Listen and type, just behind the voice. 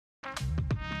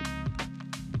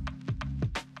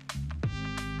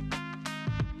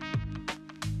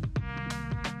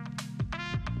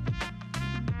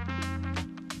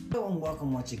Hello and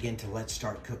welcome once again to Let's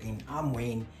Start Cooking. I'm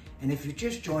Wayne, and if you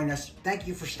just joined us, thank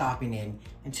you for stopping in.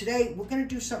 And today we're going to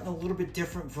do something a little bit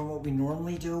different from what we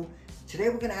normally do. Today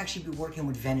we're going to actually be working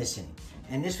with venison,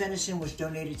 and this venison was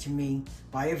donated to me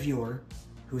by a viewer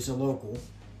who's a local.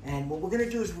 And what we're going to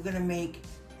do is we're going to make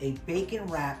a bacon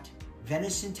wrapped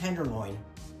venison tenderloin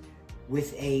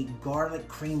with a garlic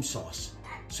cream sauce.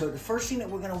 So the first thing that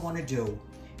we're going to want to do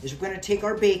is we're going to take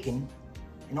our bacon,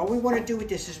 and all we want to do with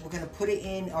this is we're going to put it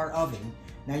in our oven.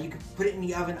 Now you can put it in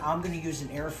the oven. I'm going to use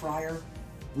an air fryer.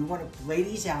 We want to lay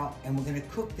these out, and we're going to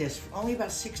cook this for only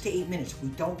about 6 to 8 minutes. We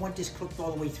don't want this cooked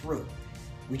all the way through.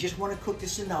 We just want to cook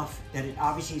this enough that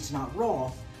obviously it's not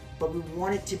raw, but we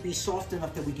want it to be soft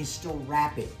enough that we can still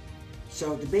wrap it.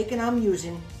 So the bacon I'm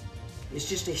using is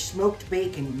just a smoked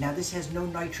bacon. Now this has no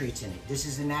nitrates in it. This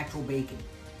is a natural bacon.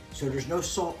 So there's no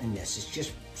salt in this. It's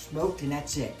just smoked and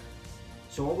that's it.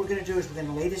 So what we're gonna do is we're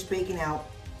gonna lay this bacon out.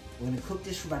 We're gonna cook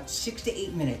this for about 6 to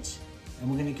 8 minutes, and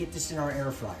we're gonna get this in our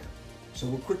air fryer. So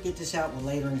we'll quick get this out, we'll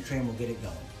lay it on the tray and we'll get it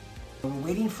going. When we're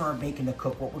waiting for our bacon to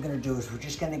cook, what we're gonna do is we're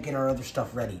just gonna get our other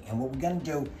stuff ready. And what we're gonna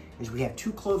do is we have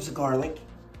 2 cloves of garlic,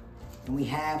 and we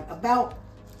have about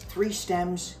 3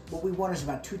 stems. What we want is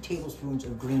about 2 tablespoons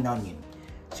of green onion.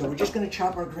 So we're just gonna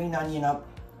chop our green onion up.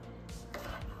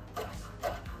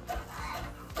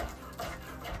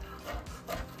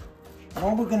 And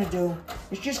all we're gonna do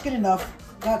is just get enough,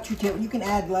 about 2 tablespoons. You can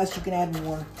add less, you can add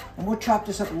more. And we'll chop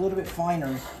this up a little bit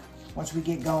finer once we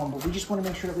get going, but we just wanna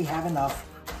make sure that we have enough.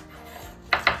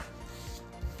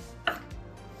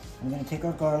 We're gonna take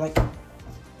our garlic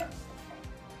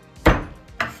and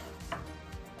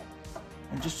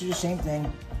just do the same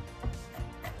thing.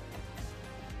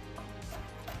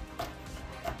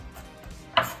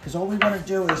 Because all we want to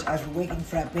do is, as we're waiting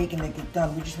for that bacon to get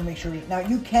done, we just want to make sure. Now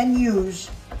you can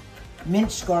use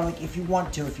minced garlic if you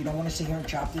want to, if you don't want to sit here and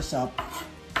chop this up.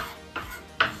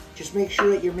 Just make sure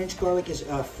that your minced garlic is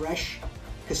fresh,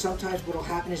 because sometimes what will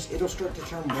happen is it'll start to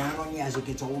turn brown on you as it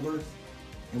gets older,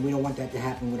 and we don't want that to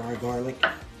happen with our garlic.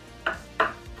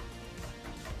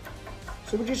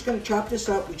 So we're just going to chop this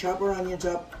up. We chop our onions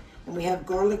up, and we have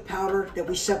garlic powder that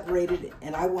we separated,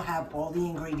 and I will have all the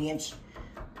ingredients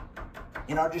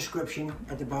in our description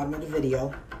at the bottom of the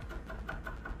video.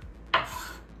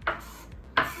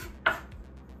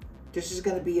 This is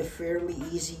going to be a fairly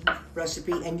easy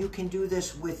recipe, and you can do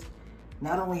this with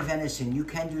not only venison, you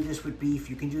can do this with beef,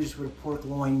 you can do this with a pork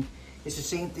loin. It's the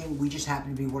same thing, we just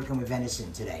happen to be working with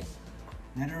venison today.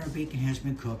 Now that our bacon has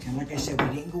been cooked, and like I said,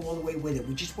 we didn't go all the way with it.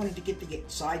 We just wanted to get the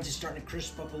sides to starting to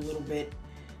crisp up a little bit,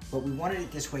 but we wanted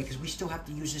it this way because we still have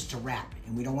to use this to wrap,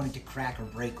 and we don't want it to crack or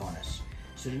break on us.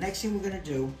 So the next thing we're gonna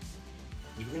do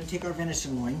is we're gonna take our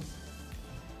venison loin,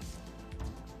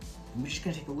 and we're just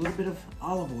gonna take a little bit of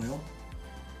olive oil,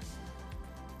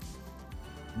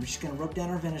 and we're just gonna rub down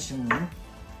our venison loin.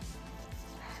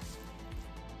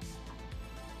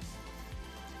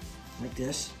 Like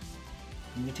this.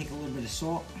 I'm gonna take a little bit of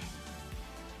salt.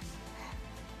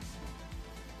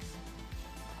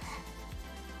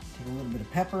 Take a little bit of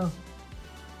pepper.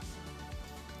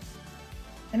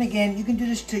 And again, you can do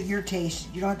this to your taste.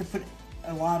 You don't have to put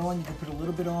a lot on. You can put a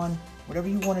little bit on, whatever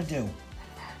you want to do.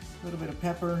 A little bit of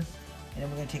pepper, and then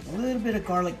we're gonna take a little bit of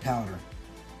garlic powder.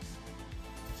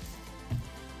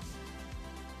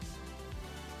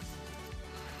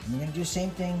 And we're gonna do the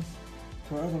same thing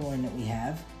to our other loin that we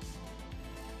have.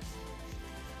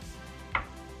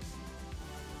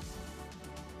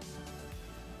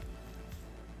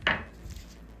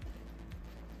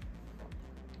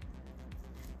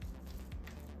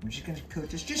 I'm just gonna coat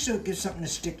this just so it gives something to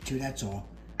stick to, that's all.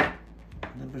 A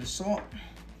little bit of salt.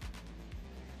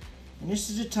 And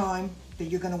this is the time that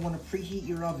you're gonna wanna preheat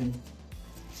your oven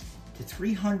to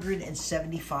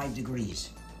 375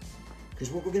 degrees. Because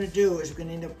what we're gonna do is we're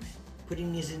gonna end up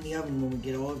putting these in the oven when we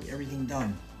get everything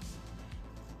done.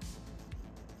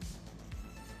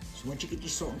 So once you get your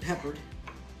salt and peppered,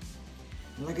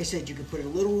 and like I said, you can put a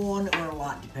little on or a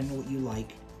lot, depending on what you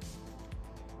like.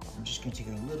 I'm just going to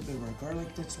take a little bit of our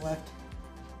garlic that's left.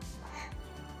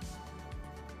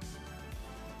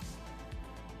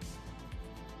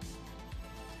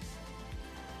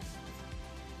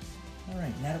 All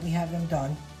right, now that we have them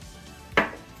done,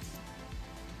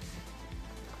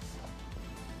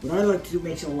 what I like to do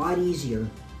makes it a lot easier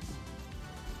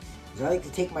is I like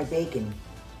to take my bacon,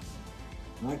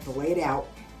 I like to lay it out.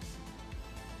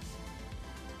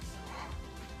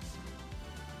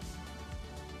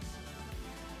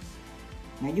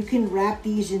 Now you can wrap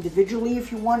these individually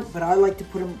if you want, but I like to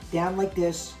put them down like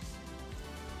this,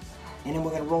 and then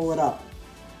we're going to roll it up.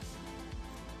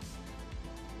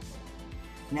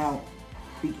 Now,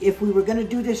 if we were going to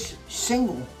do this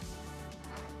single,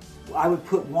 I would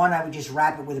put one, I would just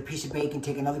wrap it with a piece of bacon,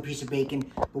 take another piece of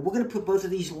bacon. But we're gonna put both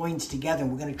of these loins together.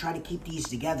 We're gonna try to keep these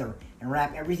together and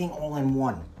wrap everything all in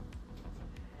one.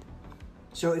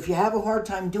 So if you have a hard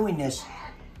time doing this,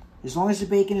 as long as the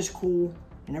bacon is cool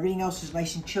and everything else is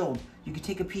nice and chilled, you can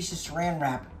take a piece of saran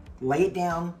wrap, lay it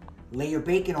down, lay your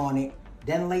bacon on it,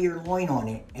 then lay your loin on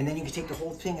it, and then you can take the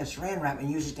whole thing of saran wrap and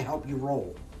use it to help you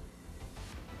roll.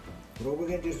 But all we're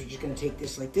gonna do is we're just gonna take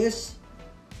this like this.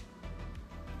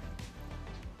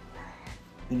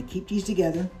 I'm gonna keep these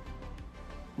together.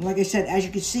 And like I said, as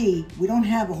you can see, we don't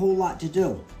have a whole lot to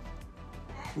do.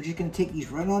 We're just gonna take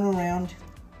these right on around.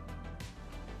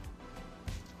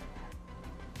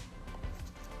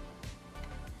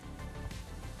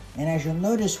 And as you'll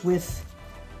notice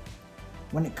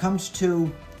when it comes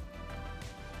to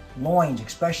loins,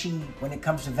 especially when it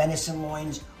comes to venison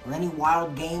loins or any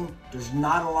wild game, there's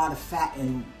not a lot of fat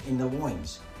in the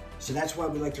loins. So that's why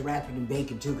we like to wrap it in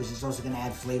bacon too, because it's also gonna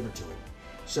add flavor to it.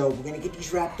 So we're gonna get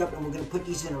these wrapped up and we're gonna put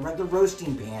these in a regular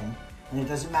roasting pan, and it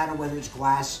doesn't matter whether it's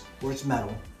glass or it's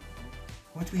metal.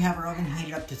 Once we have our oven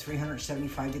heated up to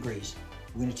 375 degrees,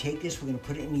 we're gonna take this, we're gonna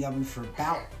put it in the oven for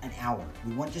about an hour.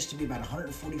 We want this to be about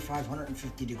 145,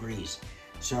 150 degrees.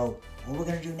 So all we're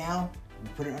gonna do now, we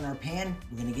put it on our pan,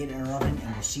 we're gonna get it in our oven,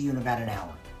 and we'll see you in about an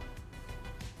hour.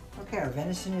 Okay, our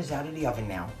venison is out of the oven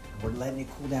now. We're letting it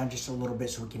cool down just a little bit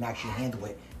so we can actually handle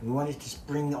it. And we want it to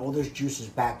bring all those juices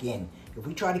back in. If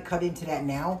we try to cut into that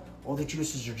now, all the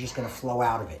juices are just gonna flow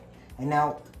out of it. And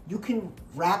now, you can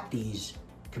wrap these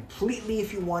completely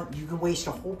if you want. You can waste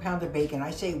a whole pound of bacon. I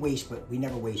say waste, but we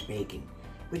never waste bacon.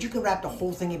 But you can wrap the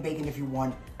whole thing in bacon if you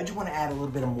want. I just want to add a little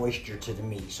bit of moisture to the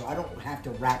meat, so I don't have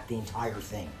to wrap the entire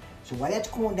thing. So while that's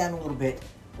cooling down a little bit,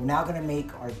 we're now gonna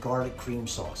make our garlic cream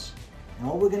sauce. And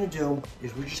all we're gonna do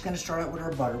is we're just gonna start out with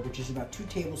our butter, which is about 2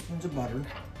 tablespoons of butter.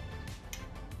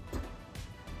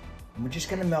 And we're just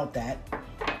gonna melt that.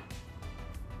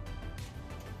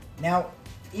 Now,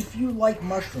 if you like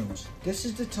mushrooms, this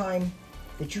is the time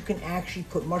that you can actually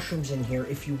put mushrooms in here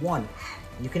if you want.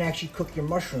 You can actually cook your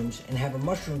mushrooms and have a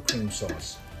mushroom cream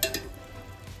sauce.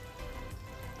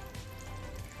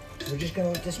 We're just gonna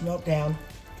let this melt down.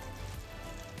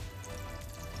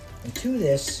 And to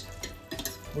this,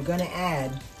 we're gonna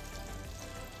add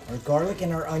our garlic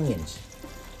and our onions.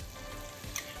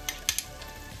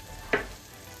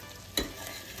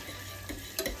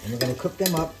 And we're gonna cook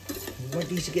them up. We want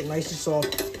these to get nice and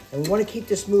soft. And we wanna keep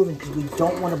this moving because we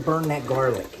don't wanna burn that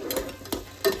garlic.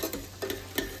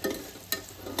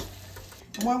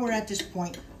 And while we're at this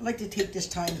point, I'd like to take this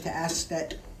time to ask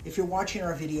that if you're watching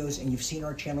our videos and you've seen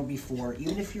our channel before,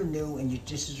 even if you're new and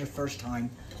this is your first time,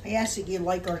 I ask that you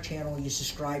like our channel, you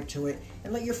subscribe to it,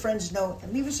 and let your friends know,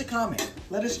 and leave us a comment.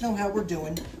 Let us know how we're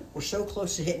doing. We're so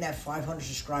close to hitting that 500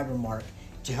 subscriber mark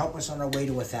to help us on our way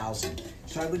to 1,000.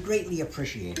 So I would greatly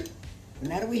appreciate it. But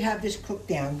now that we have this cooked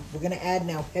down, we're gonna add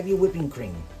now heavy whipping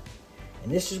cream.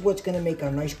 And this is what's gonna make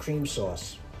our nice cream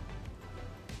sauce.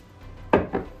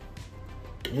 And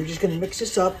we're just gonna mix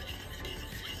this up.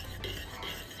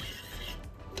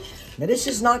 Now this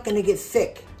is not gonna get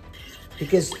thick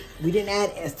because we didn't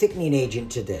add a thickening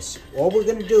agent to this. All we're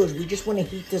gonna do is we just wanna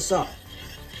heat this up.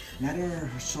 Now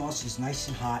that our sauce is nice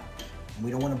and hot, and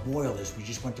we don't wanna boil this, we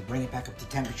just want to bring it back up to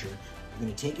temperature. We're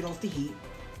gonna take it off the heat.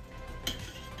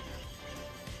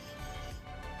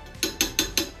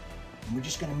 And we're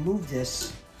just gonna move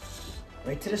this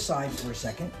right to the side for a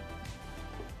second.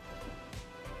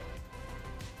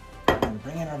 We're gonna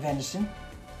bring in our venison.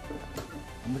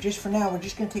 And we're just, for now, we're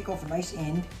just gonna take off a nice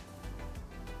end.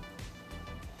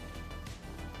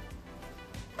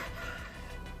 I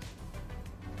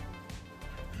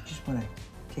just wanna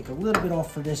take a little bit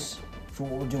off for this, for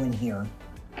what we're doing here.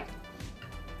 And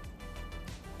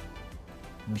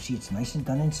we see it's nice and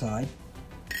done inside.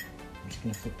 I'm just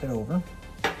gonna flip it over.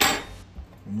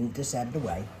 Move this out of the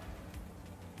way.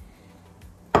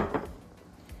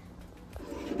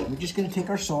 We're just gonna take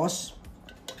our sauce.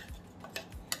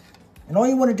 And all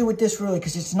you wanna do with this really,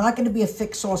 because it's not gonna be a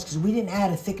thick sauce because we didn't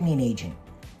add a thickening agent.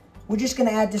 We're just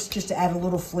gonna add this just to add a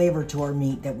little flavor to our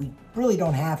meat that we really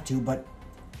don't have to, but.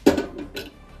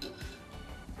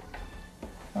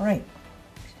 All right.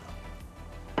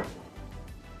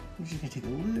 We're just gonna take a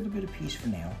little bit of piece for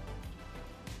now.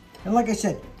 And like I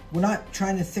said, we're not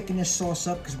trying to thicken this sauce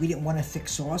up because we didn't want a thick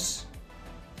sauce.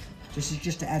 This is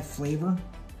just to add flavor.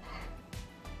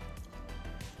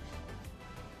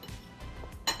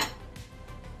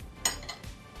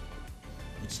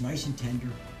 It's nice and tender.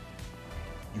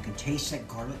 You can taste that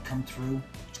garlic come through.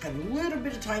 It's got a little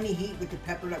bit of tiny heat with the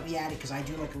pepper that we added because I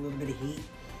do like a little bit of heat.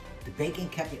 The bacon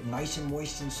kept it nice and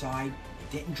moist inside.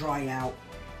 It didn't dry out.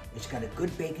 It's got a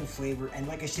good bacon flavor. And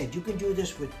like I said, you can do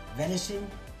this with venison,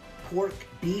 pork,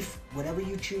 beef, whatever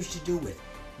you choose to do with.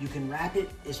 You can wrap it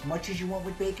as much as you want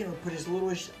with bacon or put as little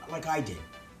as like I did.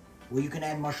 Or you can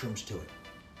add mushrooms to it.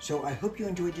 So I hope you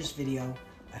enjoyed this video.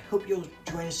 I hope you'll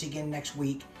join us again next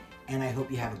week. And I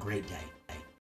hope you have a great day.